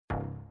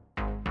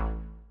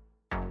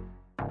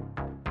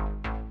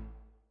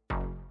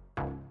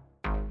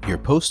You're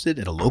posted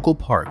at a local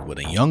park when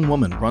a young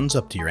woman runs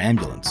up to your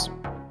ambulance.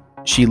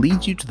 She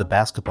leads you to the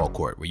basketball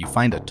court where you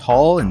find a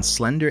tall and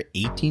slender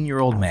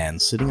 18-year-old man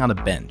sitting on a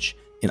bench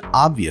in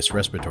obvious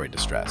respiratory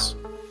distress.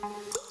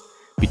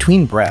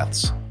 Between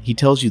breaths, he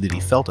tells you that he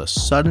felt a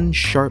sudden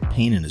sharp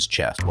pain in his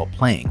chest while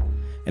playing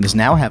and is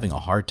now having a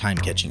hard time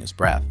catching his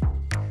breath.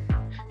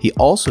 He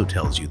also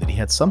tells you that he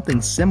had something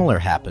similar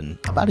happen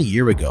about a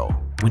year ago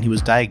when he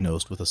was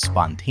diagnosed with a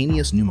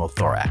spontaneous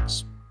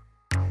pneumothorax.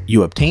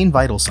 You obtain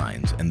vital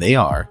signs, and they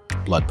are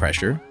blood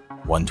pressure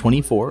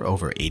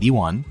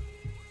 124/81,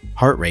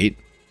 heart rate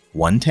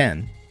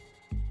 110,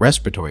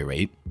 respiratory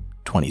rate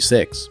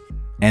 26,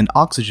 and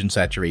oxygen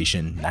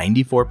saturation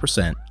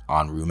 94%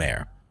 on room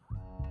air.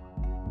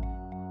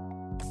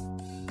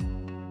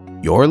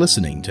 You're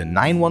listening to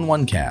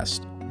 911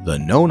 Cast, the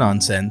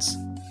no-nonsense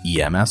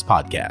EMS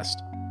podcast.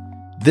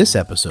 This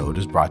episode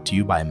is brought to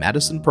you by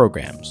Madison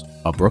Programs,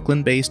 a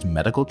Brooklyn-based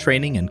medical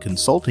training and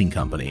consulting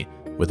company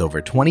with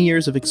over 20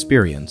 years of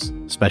experience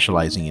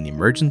specializing in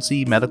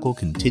emergency medical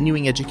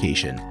continuing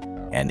education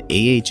and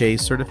AHA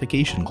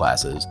certification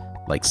classes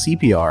like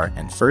CPR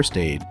and first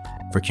aid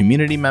for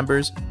community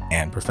members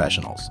and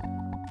professionals.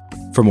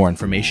 For more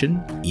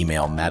information,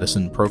 email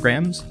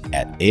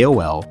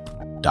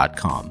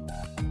madisonprograms@aol.com.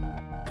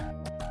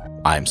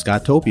 I'm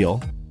Scott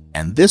Topiel,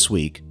 and this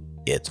week,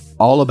 it's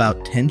all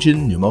about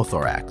tension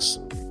pneumothorax.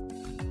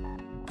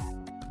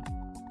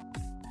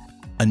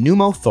 A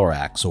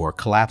pneumothorax, or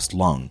collapsed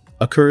lung,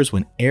 occurs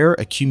when air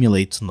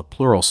accumulates in the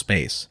pleural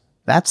space.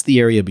 That's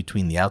the area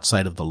between the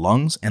outside of the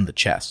lungs and the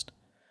chest.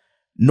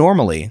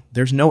 Normally,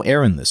 there's no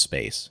air in this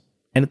space,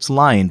 and it's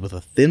lined with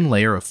a thin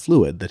layer of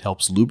fluid that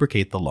helps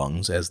lubricate the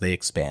lungs as they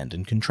expand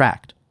and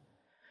contract.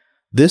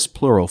 This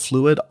pleural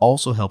fluid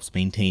also helps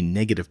maintain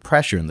negative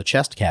pressure in the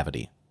chest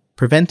cavity,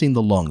 preventing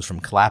the lungs from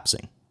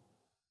collapsing.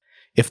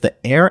 If the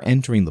air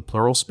entering the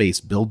pleural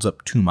space builds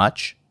up too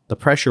much, the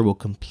pressure will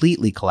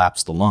completely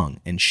collapse the lung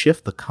and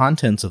shift the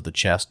contents of the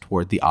chest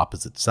toward the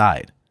opposite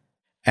side.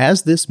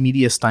 As this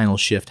mediastinal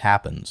shift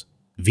happens,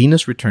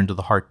 venous return to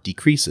the heart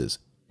decreases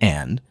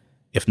and,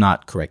 if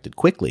not corrected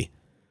quickly,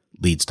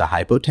 leads to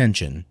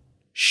hypotension,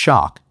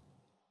 shock,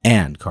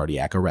 and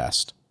cardiac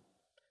arrest.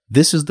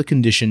 This is the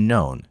condition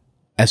known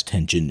as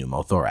tension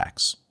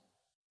pneumothorax.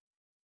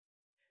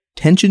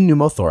 Tension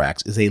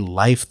pneumothorax is a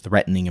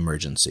life-threatening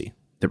emergency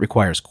that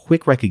requires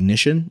quick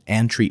recognition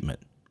and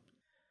treatment.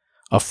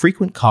 A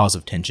frequent cause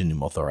of tension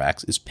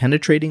pneumothorax is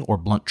penetrating or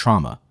blunt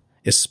trauma,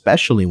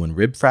 especially when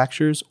rib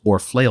fractures or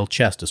flail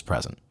chest is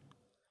present.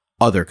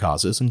 Other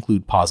causes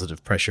include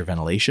positive pressure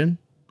ventilation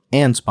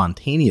and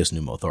spontaneous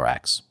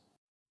pneumothorax.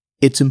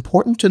 It's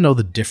important to know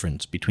the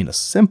difference between a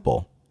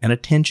simple and a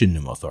tension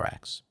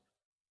pneumothorax.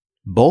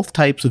 Both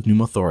types of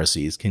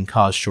pneumothoraces can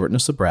cause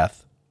shortness of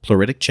breath,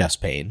 pleuritic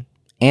chest pain,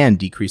 and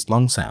decreased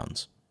lung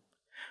sounds.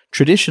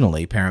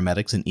 Traditionally,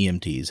 paramedics and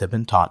EMTs have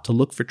been taught to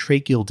look for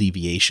tracheal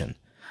deviation,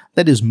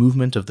 that is,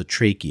 movement of the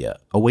trachea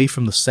away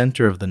from the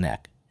center of the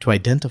neck, to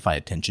identify a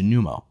tension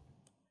pneumo.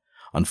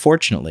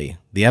 Unfortunately,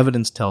 the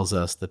evidence tells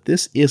us that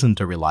this isn't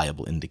a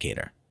reliable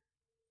indicator.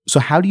 So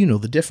how do you know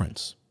the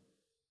difference?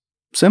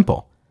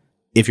 Simple.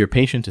 If your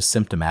patient is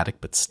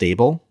symptomatic but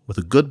stable, with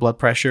a good blood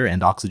pressure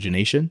and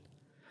oxygenation,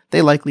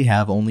 they likely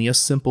have only a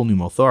simple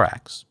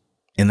pneumothorax.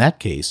 In that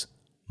case,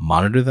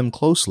 monitor them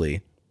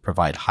closely,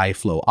 provide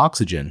high-flow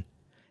oxygen,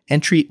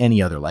 and treat any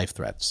other life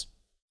threats.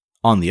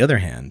 On the other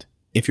hand,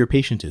 if your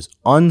patient is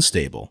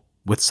unstable,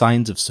 with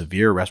signs of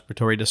severe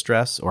respiratory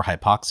distress or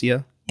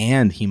hypoxia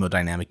and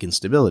hemodynamic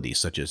instability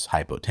such as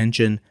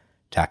hypotension,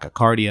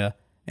 tachycardia,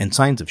 and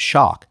signs of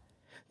shock,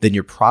 then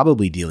you're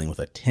probably dealing with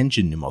a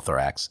tension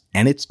pneumothorax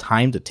and it's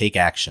time to take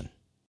action.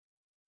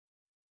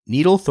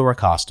 Needle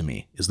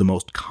thoracostomy is the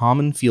most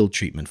common field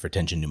treatment for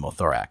tension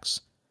pneumothorax.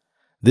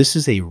 This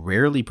is a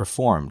rarely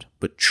performed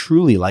but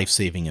truly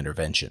life-saving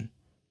intervention.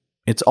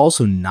 It's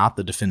also not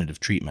the definitive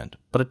treatment,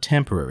 but a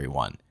temporary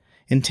one,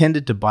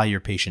 intended to buy your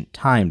patient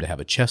time to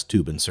have a chest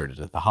tube inserted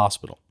at the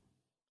hospital.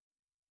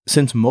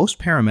 Since most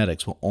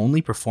paramedics will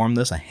only perform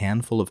this a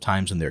handful of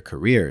times in their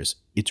careers,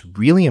 it's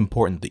really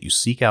important that you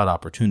seek out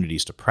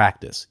opportunities to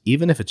practice,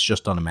 even if it's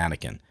just on a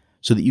mannequin,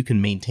 so that you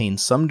can maintain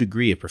some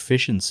degree of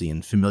proficiency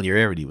and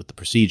familiarity with the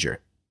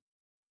procedure.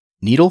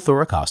 Needle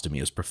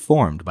thoracostomy is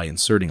performed by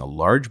inserting a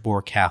large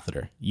bore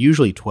catheter,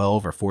 usually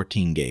 12 or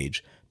 14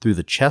 gauge, through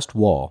the chest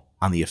wall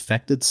on the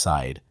affected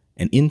side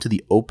and into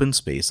the open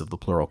space of the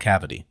pleural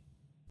cavity.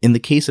 In the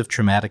case of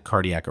traumatic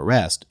cardiac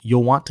arrest,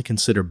 you'll want to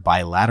consider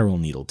bilateral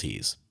needle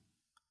tees.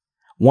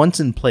 Once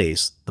in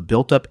place, the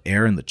built-up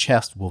air in the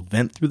chest will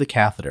vent through the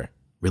catheter,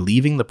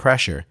 relieving the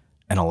pressure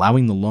and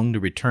allowing the lung to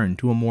return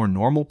to a more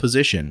normal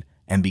position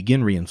and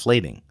begin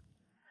reinflating.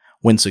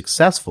 When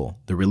successful,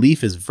 the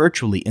relief is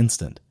virtually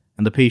instant,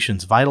 and the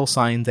patient's vital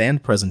signs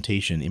and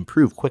presentation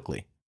improve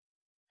quickly.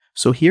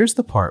 So here's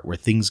the part where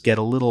things get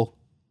a little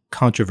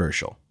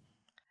controversial.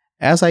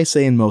 As I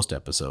say in most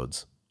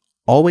episodes,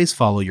 always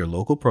follow your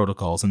local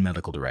protocols and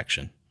medical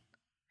direction.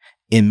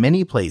 In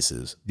many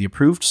places, the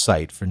approved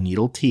site for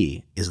needle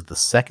T is the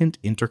second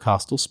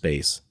intercostal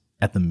space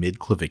at the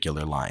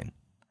midclavicular line.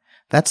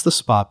 That's the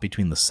spot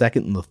between the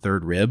second and the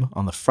third rib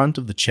on the front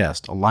of the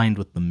chest aligned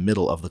with the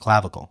middle of the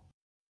clavicle.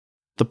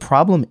 The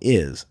problem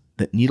is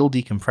that needle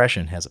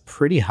decompression has a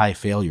pretty high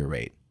failure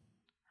rate.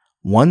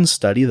 One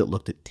study that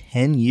looked at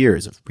 10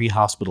 years of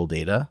pre-hospital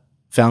data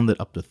found that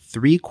up to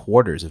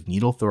 3/4 of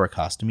needle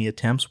thoracostomy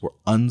attempts were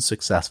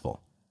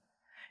unsuccessful.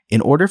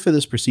 In order for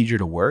this procedure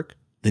to work,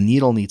 the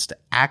needle needs to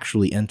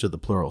actually enter the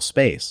pleural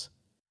space.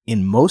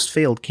 In most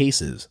failed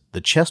cases,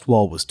 the chest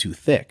wall was too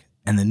thick,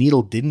 and the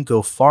needle didn't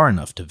go far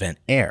enough to vent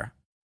air.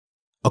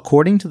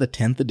 According to the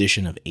 10th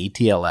edition of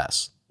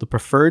ATLS, the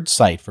preferred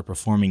site for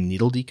performing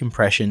needle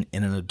decompression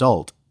in an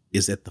adult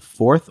is at the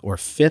 4th or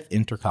 5th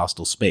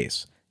intercostal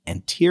space,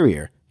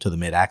 anterior to the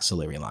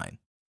mid-axillary line.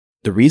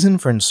 The reason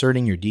for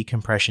inserting your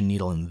decompression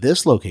needle in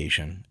this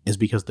location is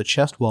because the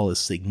chest wall is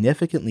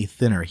significantly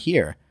thinner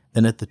here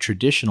than at the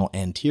traditional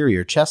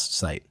anterior chest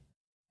site.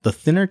 The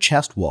thinner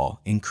chest wall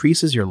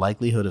increases your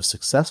likelihood of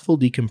successful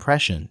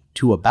decompression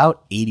to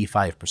about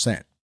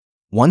 85%.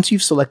 Once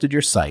you've selected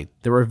your site,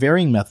 there are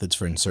varying methods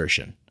for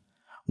insertion.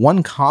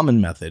 One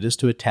common method is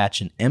to attach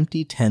an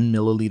empty 10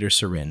 milliliter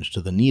syringe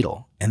to the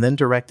needle and then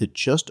direct it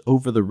just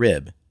over the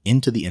rib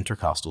into the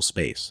intercostal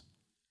space.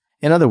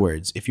 In other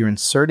words, if you're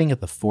inserting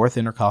at the 4th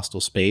intercostal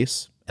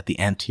space, at the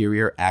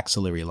anterior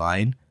axillary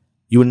line,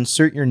 you would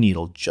insert your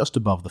needle just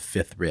above the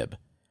 5th rib.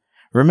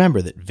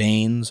 Remember that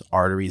veins,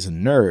 arteries,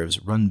 and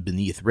nerves run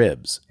beneath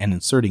ribs, and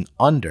inserting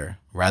under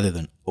rather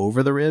than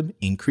over the rib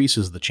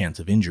increases the chance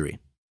of injury.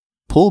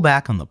 Pull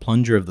back on the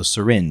plunger of the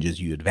syringe as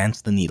you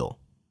advance the needle.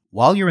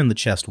 While you're in the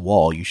chest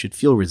wall, you should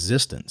feel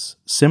resistance,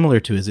 similar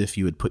to as if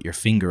you would put your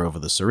finger over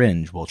the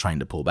syringe while trying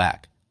to pull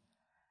back.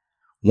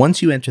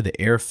 Once you enter the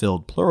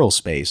air-filled pleural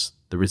space,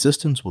 the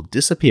resistance will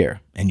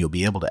disappear and you'll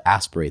be able to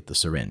aspirate the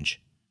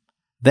syringe.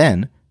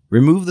 Then,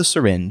 remove the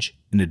syringe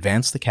and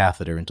advance the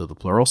catheter into the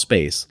pleural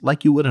space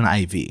like you would an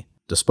IV,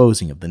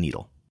 disposing of the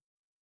needle.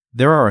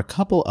 There are a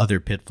couple other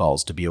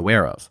pitfalls to be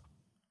aware of.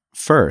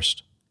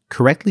 First,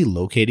 correctly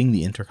locating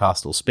the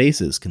intercostal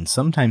spaces can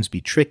sometimes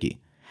be tricky,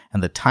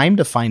 and the time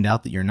to find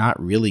out that you're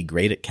not really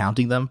great at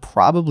counting them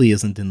probably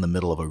isn't in the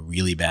middle of a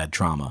really bad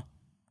trauma.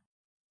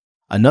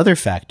 Another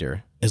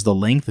factor is the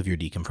length of your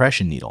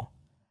decompression needle.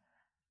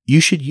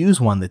 You should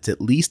use one that's at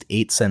least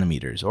 8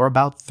 centimeters or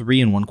about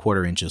 3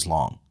 1/4 inches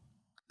long.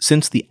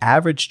 Since the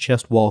average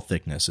chest wall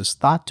thickness is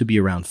thought to be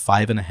around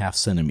 5.5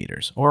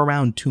 centimeters or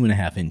around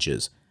 2.5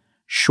 inches,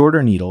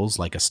 shorter needles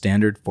like a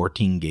standard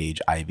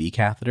 14-gauge IV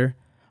catheter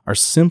are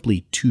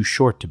simply too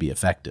short to be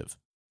effective.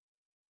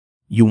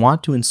 You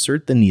want to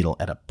insert the needle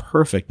at a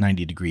perfect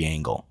 90-degree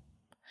angle.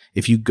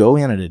 If you go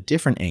in at a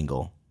different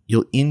angle,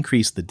 you'll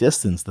increase the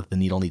distance that the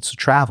needle needs to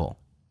travel,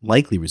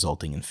 likely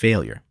resulting in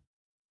failure.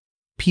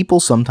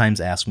 People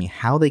sometimes ask me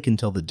how they can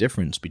tell the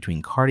difference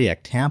between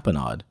cardiac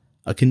tamponade,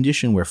 a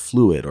condition where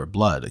fluid or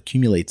blood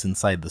accumulates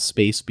inside the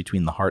space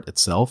between the heart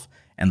itself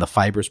and the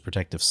fibrous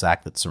protective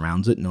sac that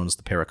surrounds it, known as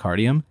the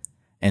pericardium,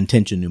 and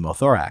tension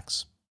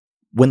pneumothorax.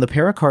 When the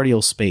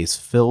pericardial space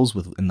fills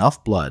with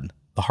enough blood,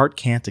 the heart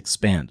can't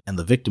expand and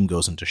the victim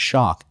goes into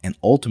shock and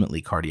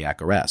ultimately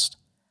cardiac arrest.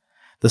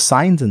 The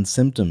signs and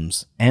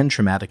symptoms and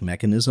traumatic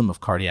mechanism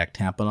of cardiac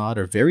tamponade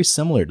are very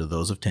similar to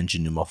those of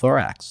tension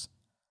pneumothorax.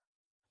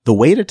 The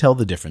way to tell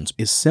the difference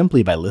is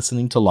simply by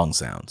listening to lung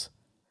sounds.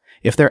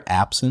 If they're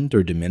absent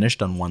or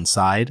diminished on one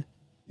side,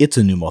 it's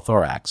a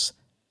pneumothorax.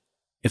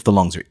 If the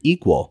lungs are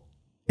equal,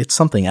 it's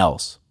something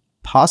else,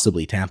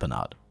 possibly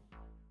tamponade.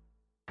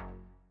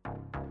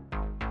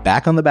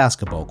 Back on the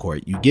basketball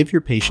court, you give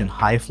your patient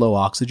high-flow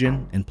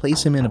oxygen and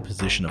place him in a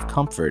position of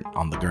comfort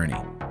on the gurney.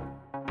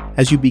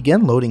 As you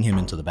begin loading him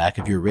into the back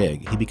of your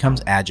rig, he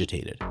becomes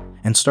agitated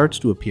and starts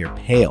to appear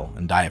pale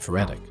and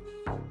diaphoretic.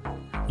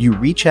 You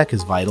recheck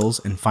his vitals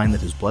and find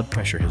that his blood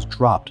pressure has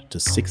dropped to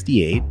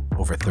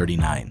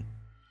 68/39.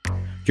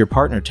 Your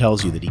partner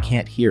tells you that he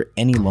can't hear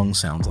any lung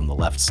sounds on the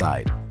left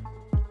side.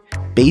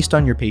 Based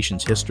on your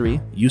patient's history,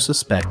 you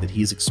suspect that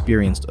he's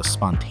experienced a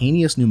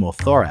spontaneous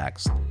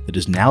pneumothorax that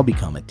has now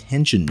become a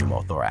tension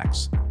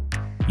pneumothorax.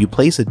 You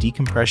place a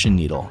decompression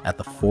needle at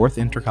the 4th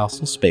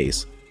intercostal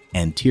space,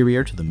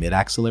 anterior to the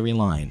mid-axillary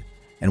line,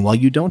 and while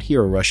you don't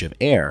hear a rush of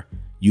air,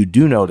 you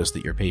do notice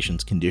that your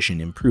patient's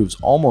condition improves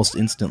almost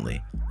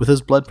instantly, with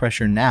his blood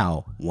pressure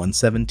now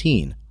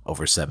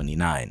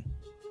 117/79.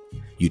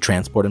 You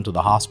transport him to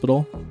the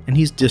hospital, and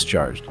he's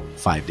discharged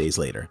 5 days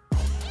later.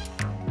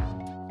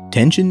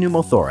 Tension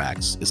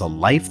pneumothorax is a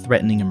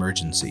life-threatening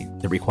emergency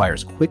that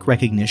requires quick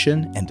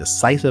recognition and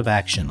decisive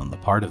action on the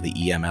part of the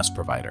EMS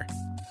provider.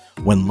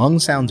 When lung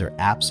sounds are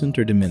absent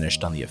or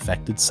diminished on the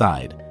affected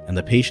side, and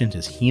the patient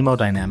is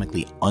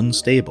hemodynamically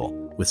unstable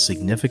with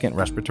significant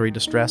respiratory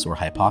distress or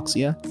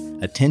hypoxia,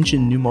 a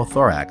tension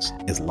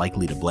pneumothorax is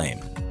likely to blame.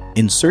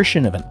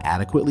 Insertion of an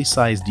adequately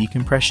sized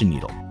decompression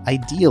needle,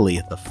 ideally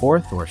at the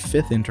 4th or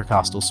 5th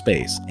intercostal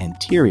space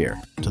anterior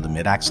to the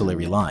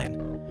mid-axillary line,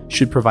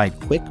 should provide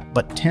quick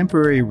but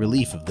temporary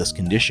relief of this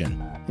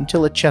condition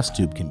until a chest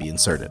tube can be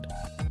inserted.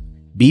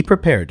 Be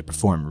prepared to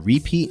perform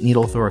repeat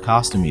needle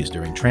thoracostomies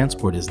during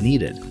transport as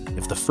needed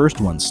if the first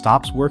one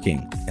stops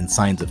working and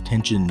signs of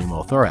tension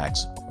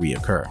pneumothorax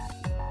reoccur.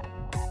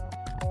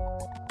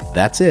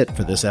 That's it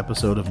for this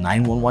episode of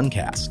 911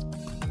 Cast.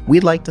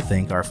 We'd like to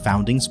thank our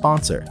founding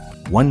sponsor,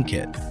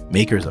 OneKit,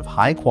 makers of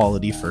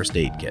high-quality first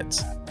aid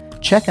kits.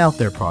 Check out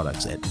their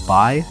products at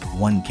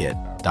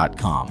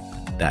buyonekit.com.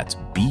 That's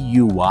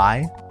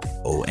BUYONE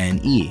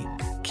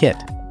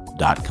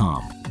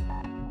kit.com.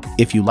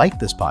 If you like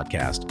this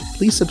podcast,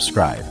 please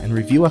subscribe and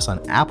review us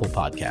on Apple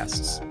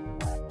Podcasts.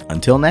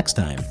 Until next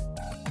time,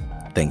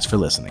 thanks for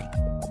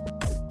listening.